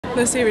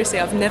No, seriously,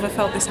 I've never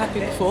felt this happy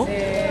before.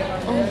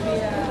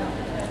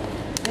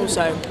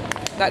 Also,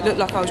 that looked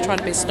like I was trying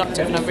to be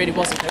seductive and I really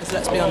wasn't, because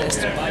let's be honest,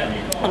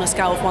 on a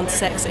scale of 1 to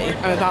sexy,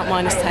 I'm about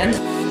 -10.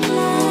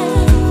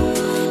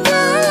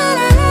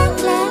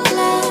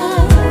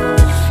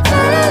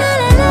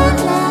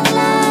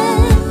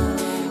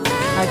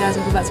 Hi guys,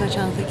 welcome back to my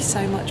channel. Thank you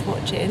so much for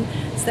watching.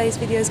 Today's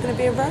video is going to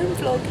be a Rome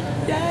vlog.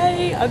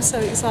 Yay! I'm so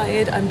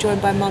excited. I'm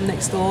joined by Mum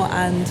next door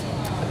and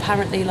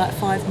apparently like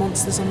 5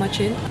 monsters on my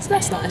chin. So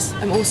that's nice.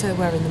 I'm also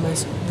wearing the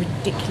most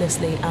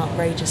ridiculously,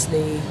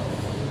 outrageously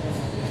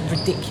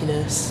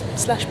ridiculous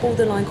 /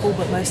 borderline cool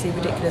but mostly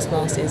ridiculous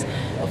glasses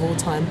of all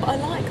time. But I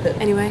like them.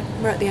 Anyway,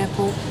 we're at the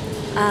airport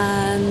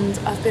and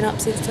I've been up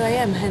since 2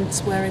 AM,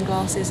 hence wearing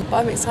glasses. But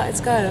I'm excited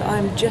to go.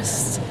 I'm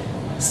just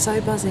so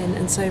buzzing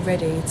and so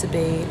ready to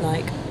be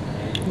like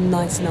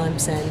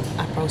 99%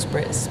 Aperol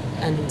Spritz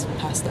and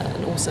pasta,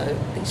 and also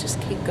these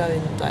just keep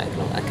going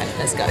diagonal. Okay,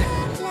 let's go.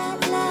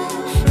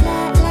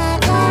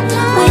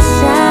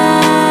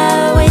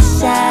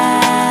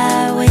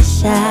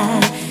 Wish I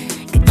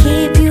could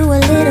keep you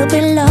a little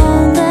bit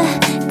longer,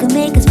 could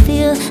make us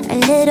feel a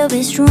little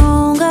bit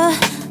stronger.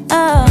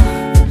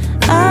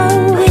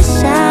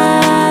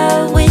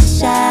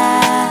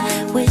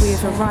 We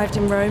have arrived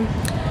in Rome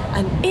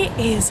and it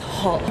is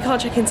hot. We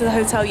can't check into the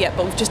hotel yet,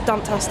 but we've just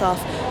dumped our stuff.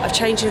 I've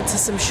changed into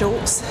some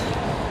shorts.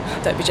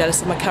 Don't be jealous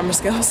of my camera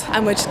skills.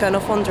 And we're just going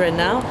off wandering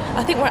now.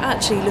 I think we're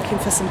actually looking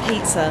for some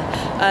pizza.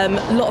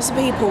 Lots of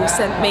people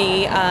sent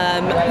me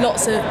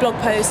lots of blog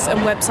posts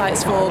and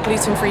websites for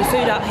gluten-free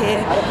food out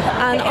here.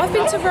 And I've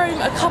been to Rome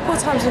a couple of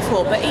times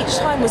before, but each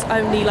time was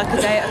only like a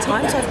day at a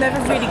time. So I've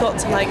never really got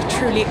to like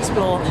truly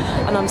explore.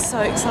 And I'm so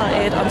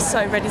excited. I'm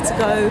so ready to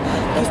go.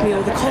 Give me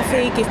all the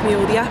coffee, give me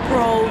all the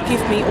Aperol,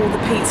 give me all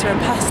the pizza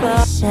and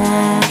pasta.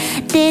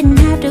 I didn't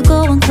have to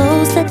go and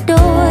close the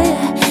door.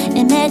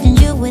 Imagine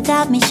you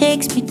without me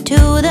shakes me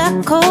to the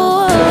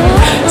core.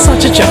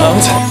 Such a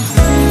child.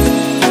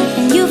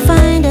 And you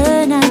find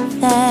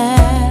another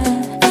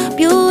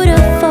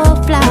beautiful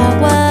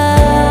flower,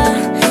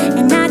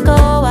 and I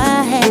go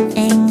ahead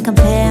and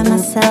compare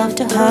myself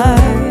to her.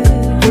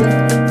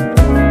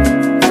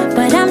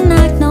 But I'm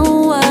not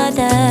no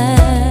other,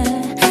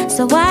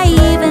 so why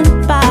even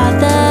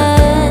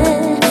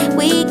bother?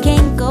 We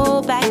can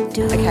go back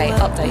to. Okay,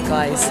 update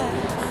guys.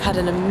 Had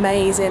an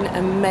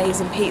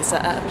amazing pizza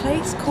at a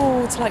place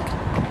called like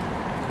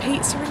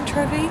Pizzeria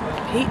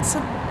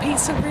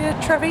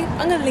Trevi.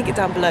 I'm going to link it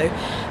down below.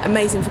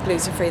 Amazing for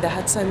gluten free. They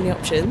had so many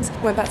options.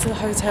 Went back to the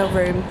hotel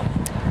room.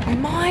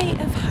 Might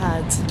have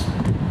had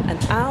an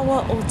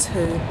hour or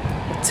two,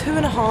 or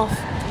 2.5,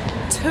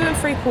 2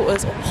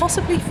 3/4, or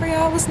possibly 3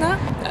 hours nap.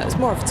 No, it was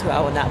more of a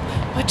 2-hour nap.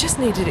 I just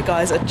needed it,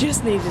 guys. I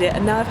just needed it.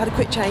 And now I've had a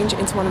quick change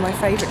into one of my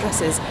favourite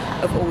dresses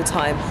of all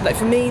time. Like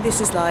for me, this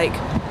is like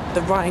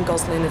the Ryan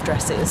Gosling of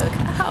dresses. Look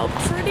at how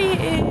pretty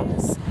it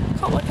is.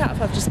 Can't work out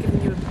if I've just given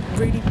you a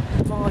really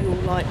vile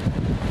like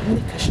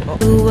knicker shot.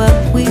 What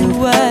we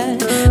were,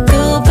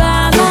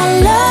 goodbye my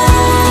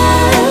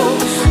love.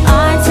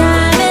 Our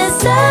time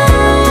is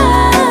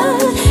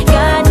up.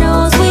 God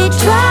knows we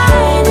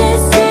tried.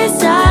 This is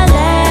our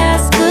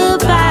last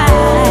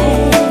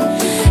goodbye.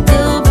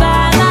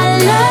 Goodbye my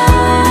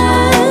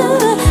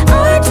love.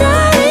 Our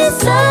time is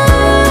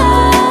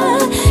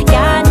up.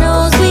 God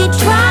knows we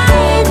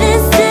tried.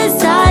 This is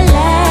our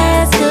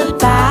last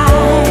goodbye.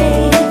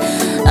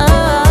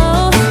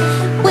 Oh,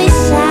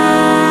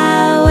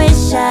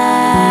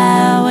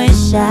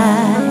 wish I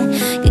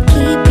could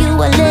keep you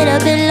a little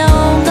bit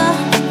longer,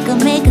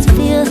 could make us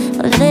feel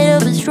a little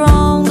bit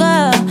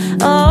stronger.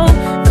 Oh,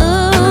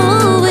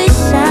 ooh, wish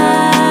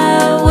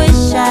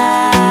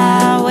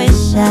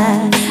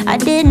I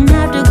didn't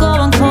have to go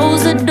and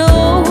close the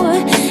door.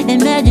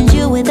 Imagine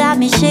you without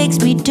me shakes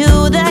me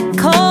to the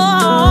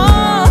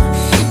core.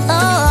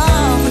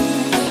 Oh.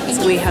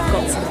 So we have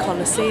got to the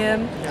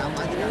Colosseum.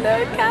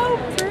 Look how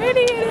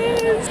pretty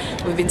it is.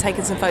 We've been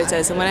taking some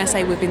photos, and when I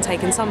say we've been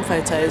taking some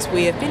photos,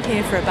 we have been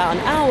here for about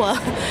an hour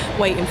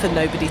waiting for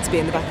nobody to be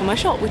in the back of my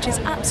shot, which is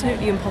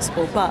absolutely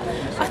impossible, but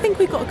I think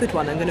we've got a good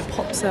one. I'm going to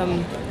pop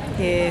some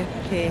here,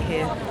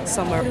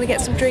 somewhere. We're going to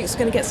get some drinks, we're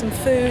going to get some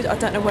food. I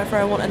don't know whether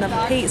I want another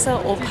pizza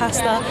or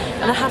pasta,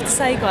 and I have to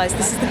say guys,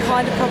 this is the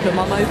kind of problem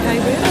I'm okay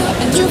with.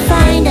 And you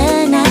find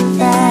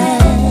another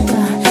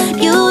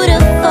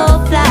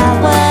beautiful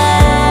flower,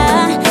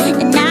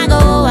 and I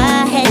go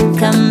ahead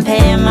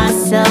compare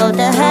myself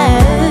to her.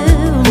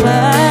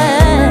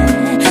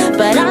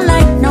 But I'm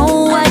like no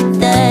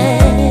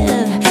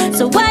other,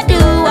 so why do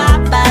I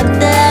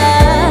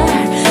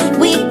bother?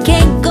 We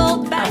can't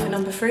go back. Outfit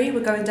number 3, we're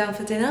going down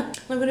for dinner.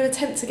 I'm going to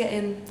attempt to get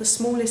in the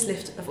smallest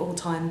lift of all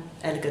time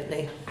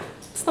elegantly.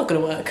 It's not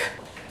going to work.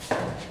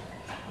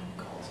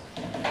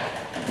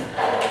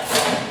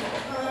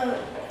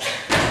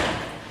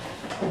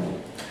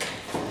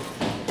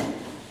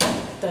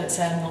 Don't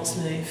say I'm not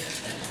smooth.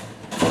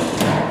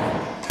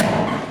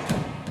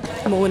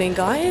 Morning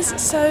guys,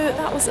 so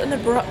that was an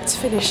abrupt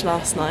finish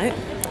last night.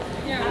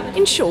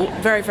 In short,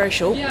 very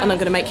short, and I'm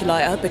going to make you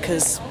lighter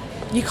because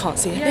you can't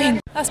see a thing.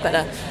 That's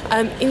better.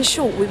 In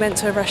short, we went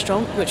to a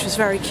restaurant which was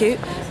very cute.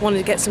 Wanted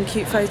to get some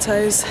cute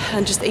photos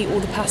and just eat all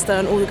the pasta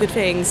and all the good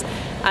things.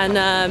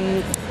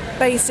 And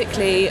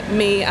basically,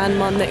 me and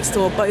mum next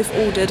door both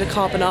ordered a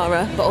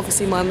carbonara, but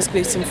obviously mine was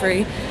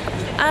gluten-free.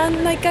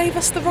 And they gave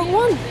us the wrong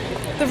one,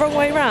 the wrong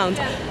way round.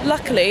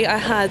 Luckily, I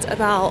had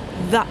about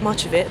that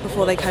much of it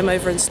before they came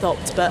over and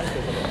stopped. But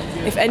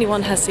if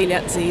anyone has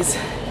celiac disease,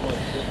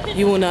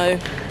 you will know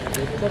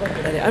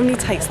that it only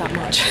takes that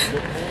much.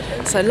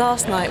 So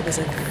last night was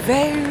a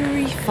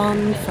very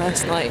fun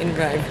first night in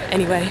Rome.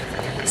 Anyway,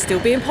 still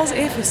being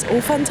positive, it's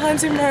all fun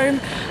times in Rome.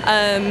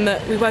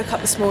 We woke up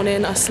this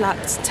morning, I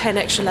slapped 10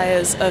 extra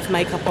layers of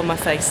makeup on my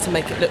face to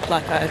make it look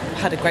like I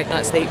had a great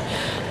night's sleep.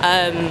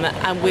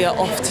 And we are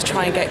off to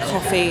try and get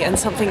coffee and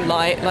something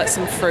light, like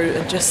some fruit,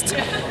 and just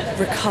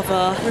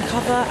recover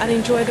and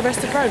enjoy the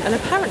rest of Rome. And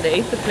apparently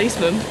the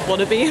policemen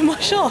want to be in my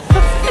shop.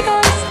 Hey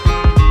guys!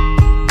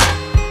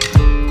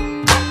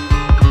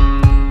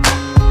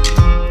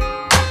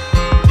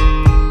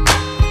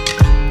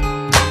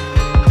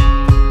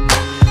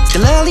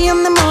 Still early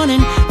in the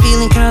morning,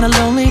 feeling kinda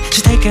lonely.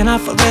 She's taken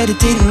off already,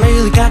 didn't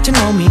really got to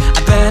know me.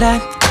 I bet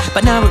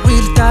but now it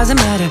really doesn't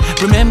matter.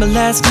 Remember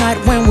last night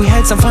when we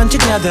had some fun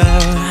together?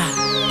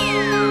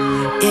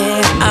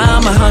 Yeah,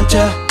 I'm a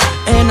hunter,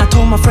 and I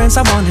told my friends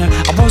I want her.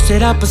 I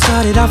posted up and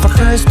started off our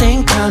first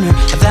encounter.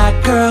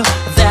 That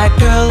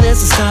girl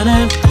is a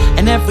stunner,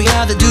 and every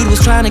other dude was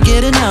trying to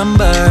get a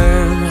number.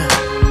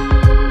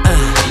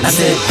 I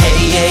said,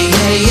 hey, yeah.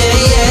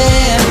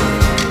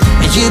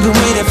 You've been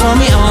waiting for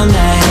me all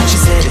night. She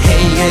said,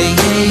 hey,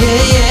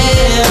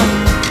 yeah.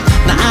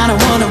 Now I don't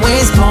wanna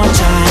waste more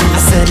time. I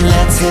said,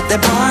 let's hit the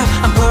bar.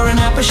 I'm pouring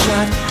up a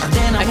shot.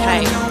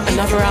 Okay,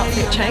 another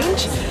outfit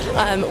change.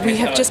 We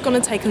have just gone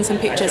and taken some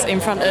pictures in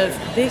front of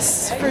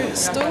this fruit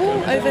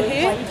stall over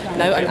here.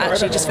 No, I'm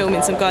actually just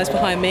filming some guys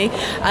behind me.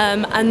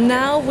 And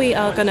now we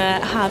are gonna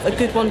have a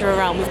good wander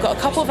around. We've got a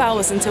couple of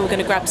hours until we're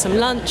gonna grab some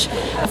lunch.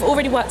 I've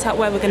already worked out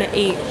where we're gonna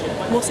eat.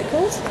 What's it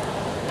called?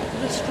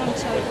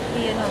 Ristorante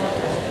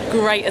Leonardo.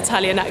 Great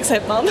Italian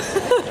accent, mum.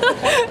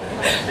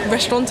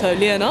 Ristorante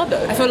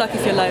Leonardo. I feel like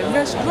if you're like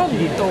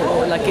Ristorante,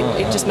 like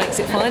it just makes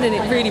it fine, and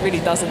it really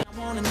doesn't. I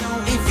wanna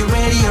know if you're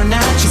ready or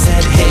not. She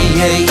said,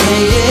 hey,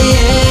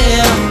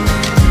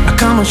 yeah.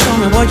 Come on, show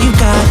me what you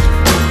got.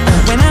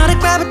 Went out to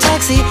grab a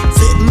taxi,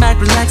 sitting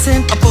back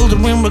relaxing. I pulled the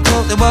window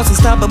closed, there was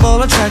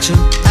unstoppable attraction.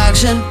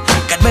 Action,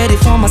 got ready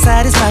for my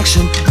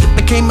satisfaction. It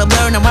became a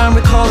blur, now I'm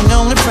recalling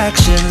only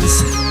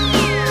fractions.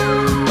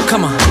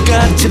 Come on,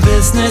 got to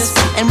business,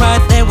 and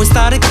right there we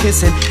started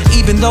kissing.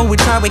 Even though we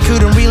tried, we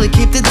couldn't really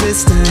keep the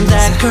distance.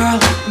 That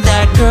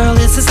girl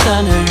is a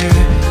stunner,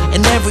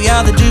 and every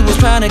other dude was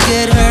trying to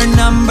get her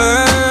number.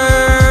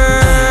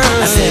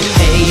 I said,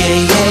 hey, yeah.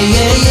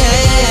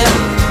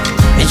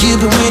 And you've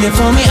been waiting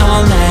for me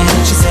all night.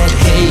 She said,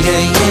 hey,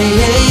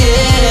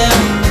 yeah.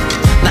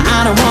 Now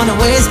I don't wanna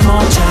waste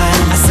more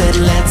time. I said,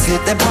 let's hit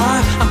the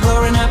bar. I'm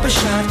pouring up a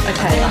shot.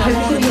 Okay, I hope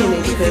you can hear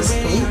me because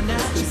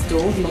this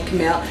door knocking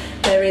me out.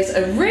 There is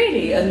a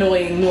really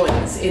annoying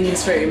noise in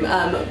this room,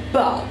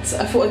 but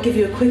I thought I'd give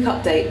you a quick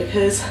update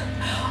because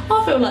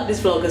I feel like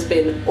this vlog has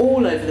been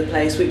all over the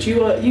place, which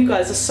you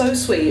guys are so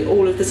sweet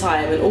all of the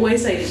time and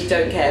always say that you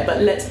don't care, but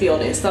let's be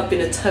honest, I've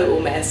been a total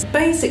mess.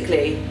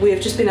 Basically, we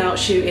have just been out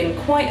shooting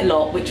quite a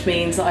lot, which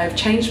means that I've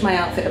changed my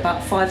outfit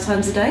about 5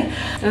 times a day,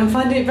 and I'm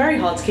finding it very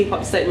hard to keep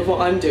up to date with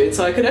what I'm doing,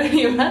 so I can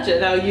only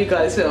imagine how you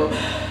guys feel.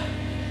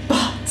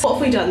 But what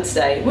have we done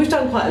today? We've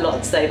done quite a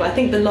lot today, but I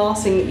think the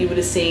last thing that you would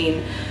have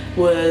seen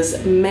was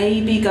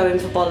maybe going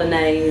for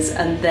bolognese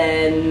and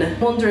then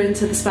wandering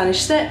to the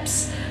Spanish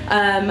Steps,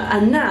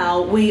 and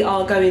now we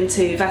are going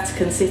to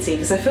Vatican City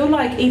because I feel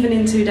like even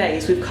in 2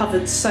 days we've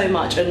covered so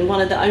much, and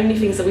one of the only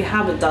things that we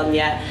haven't done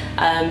yet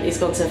is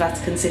gone to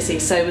Vatican City,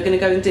 so we're going to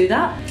go and do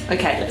that.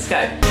 Okay, let's go.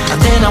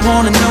 And then I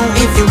want to know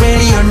if you're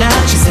ready or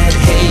not. She said,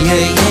 hey,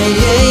 yeah.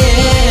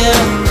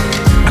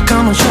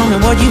 Come on, show me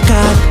what you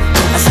got.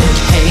 I said,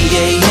 hey,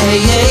 yeah.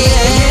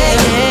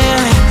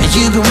 And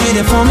you've been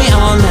waiting for me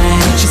all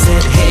night. She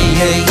said, hey,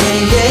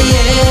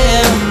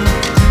 yeah.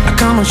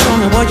 Come on, show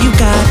me what you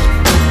got.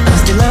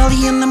 Still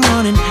early in the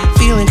morning,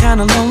 feeling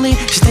kinda lonely.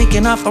 She's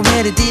taking off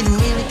already, didn't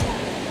really.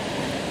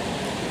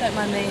 Don't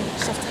mind me,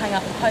 just have to hang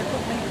up the pipe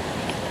with me.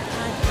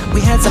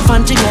 We had some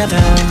fun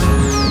together.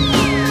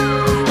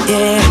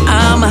 Yeah,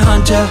 I'm a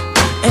hunter,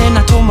 and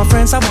I told my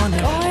friends I want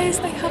her. Guys,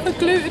 they have a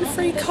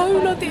gluten-free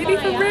cone, I didn't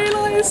even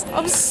realise.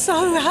 I'm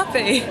so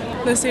happy.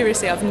 No,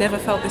 seriously, I've never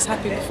felt this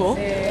happy before.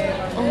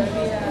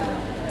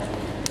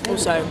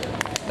 Also,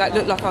 that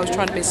looked like I was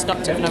trying to be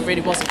seductive and I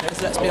really wasn't,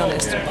 because let's be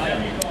honest,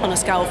 on a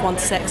scale of 1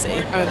 to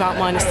sexy, I'm about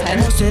 -10.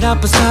 Posted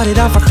up and started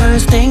off our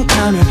first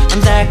encounter.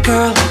 And that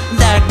girl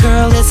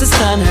is a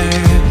stunner,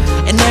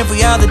 and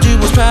every other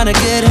dude was trying to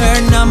get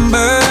her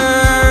number.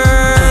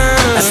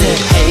 I said,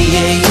 hey,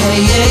 yeah.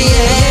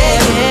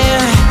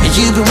 And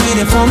you've been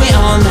waiting for me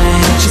all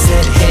night. She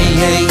said, hey,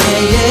 yeah.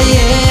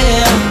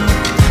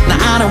 Now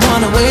I don't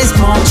wanna wait waste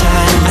more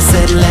time. I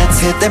said let's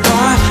hit the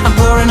bar, I'm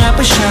pouring up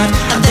a shot,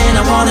 and then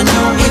I wanna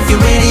know if you're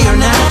ready or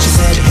not. She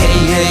said hey,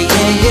 hey,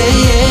 hey, hey,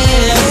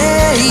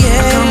 yeah,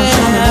 yeah. Come on,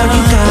 show me what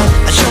you got,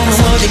 show me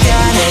what you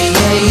got. Hey,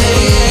 hey,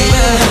 hey,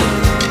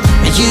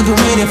 yeah. And you've been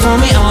waiting for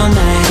me all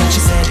night.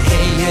 She said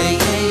hey, hey,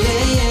 hey,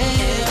 yeah,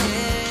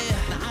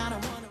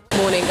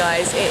 yeah. Morning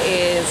guys, it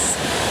is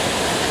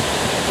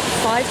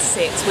 5 to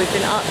 6. We've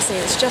been up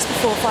since just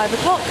before 5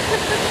 o'clock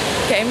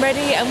getting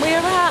ready, and we're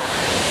at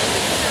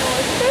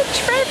the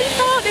Trevi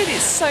Garden.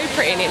 It's so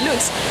pretty and it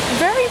looks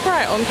very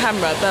bright on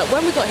camera, but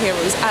when we got here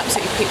it was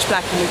absolutely pitch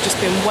black, and we've just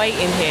been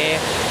waiting here,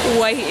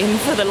 waiting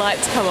for the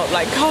light to come up,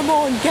 like come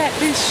on, get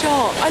this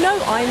shot. I know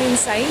I'm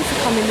insane for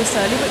coming this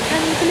early, but can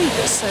you believe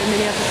that so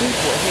many other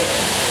people are here?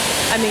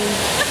 I mean,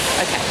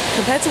 okay,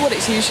 compared to what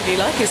it's usually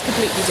like, it's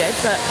completely dead,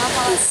 but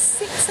it's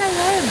 6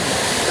 AM.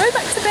 Go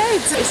back to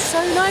bed. It's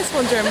so nice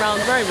wandering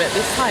around Rome at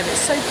this time.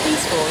 It's so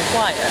peaceful and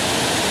quiet.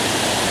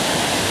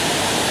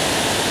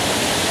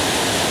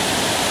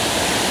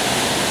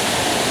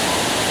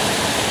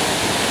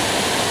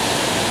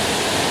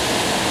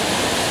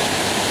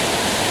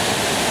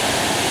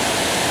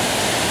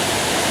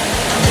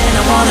 Then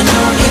I wanna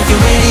know if you're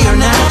ready or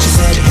not. She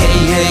said hey,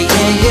 hey,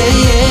 hey, yeah,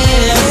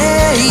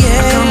 yeah,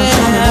 yeah. Come on,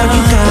 show me what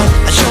you got,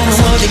 show me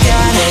what you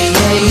got. Hey,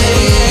 hey,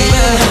 hey,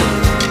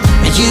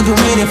 yeah. And you've been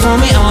waiting for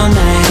me all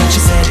night. She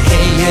said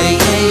hey, hey,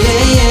 hey,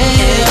 yeah,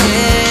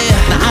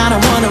 yeah. Now I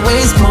don't wanna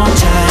waste more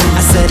time.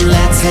 I said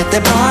let's hit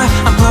the bar,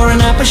 I'm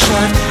pouring up a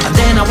shot, and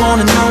then I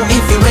wanna know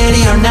if you're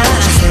ready or not.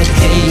 She said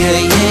hey,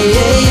 hey, hey,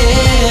 yeah,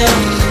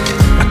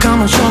 yeah. Now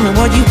come on, show me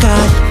what you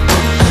got,